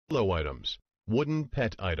Pillow items, wooden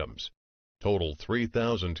pet items. Total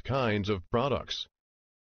 3,000 kinds of products.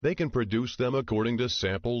 They can produce them according to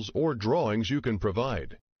samples or drawings you can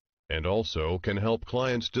provide, and also can help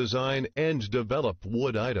clients design and develop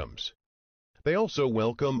wood items. They also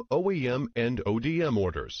welcome OEM and ODM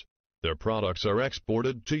orders. Their products are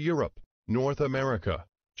exported to Europe, North America,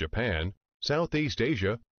 Japan, Southeast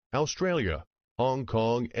Asia, Australia, Hong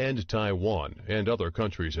Kong, and Taiwan, and other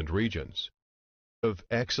countries and regions. Of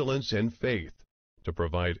excellence and faith to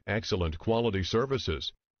provide excellent quality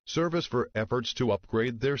services, service for efforts to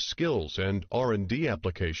upgrade their skills and R&D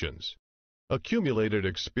applications. Accumulated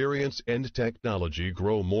experience and technology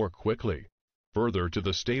grow more quickly, further to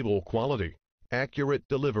the stable quality, accurate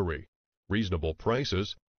delivery, reasonable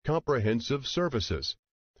prices, comprehensive services,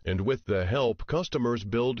 and with the help customers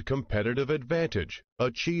build competitive advantage,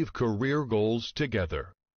 achieve career goals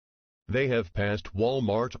together. They have passed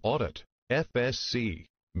Walmart Audit, FSC,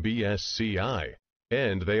 BSCI,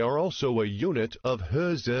 and they are also a unit of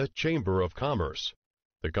Heuse Chamber of Commerce.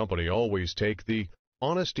 The company always take the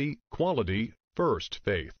honesty, quality, first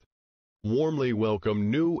faith. Warmly welcome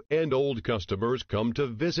new and old customers come to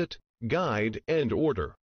visit, guide, and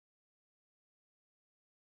order.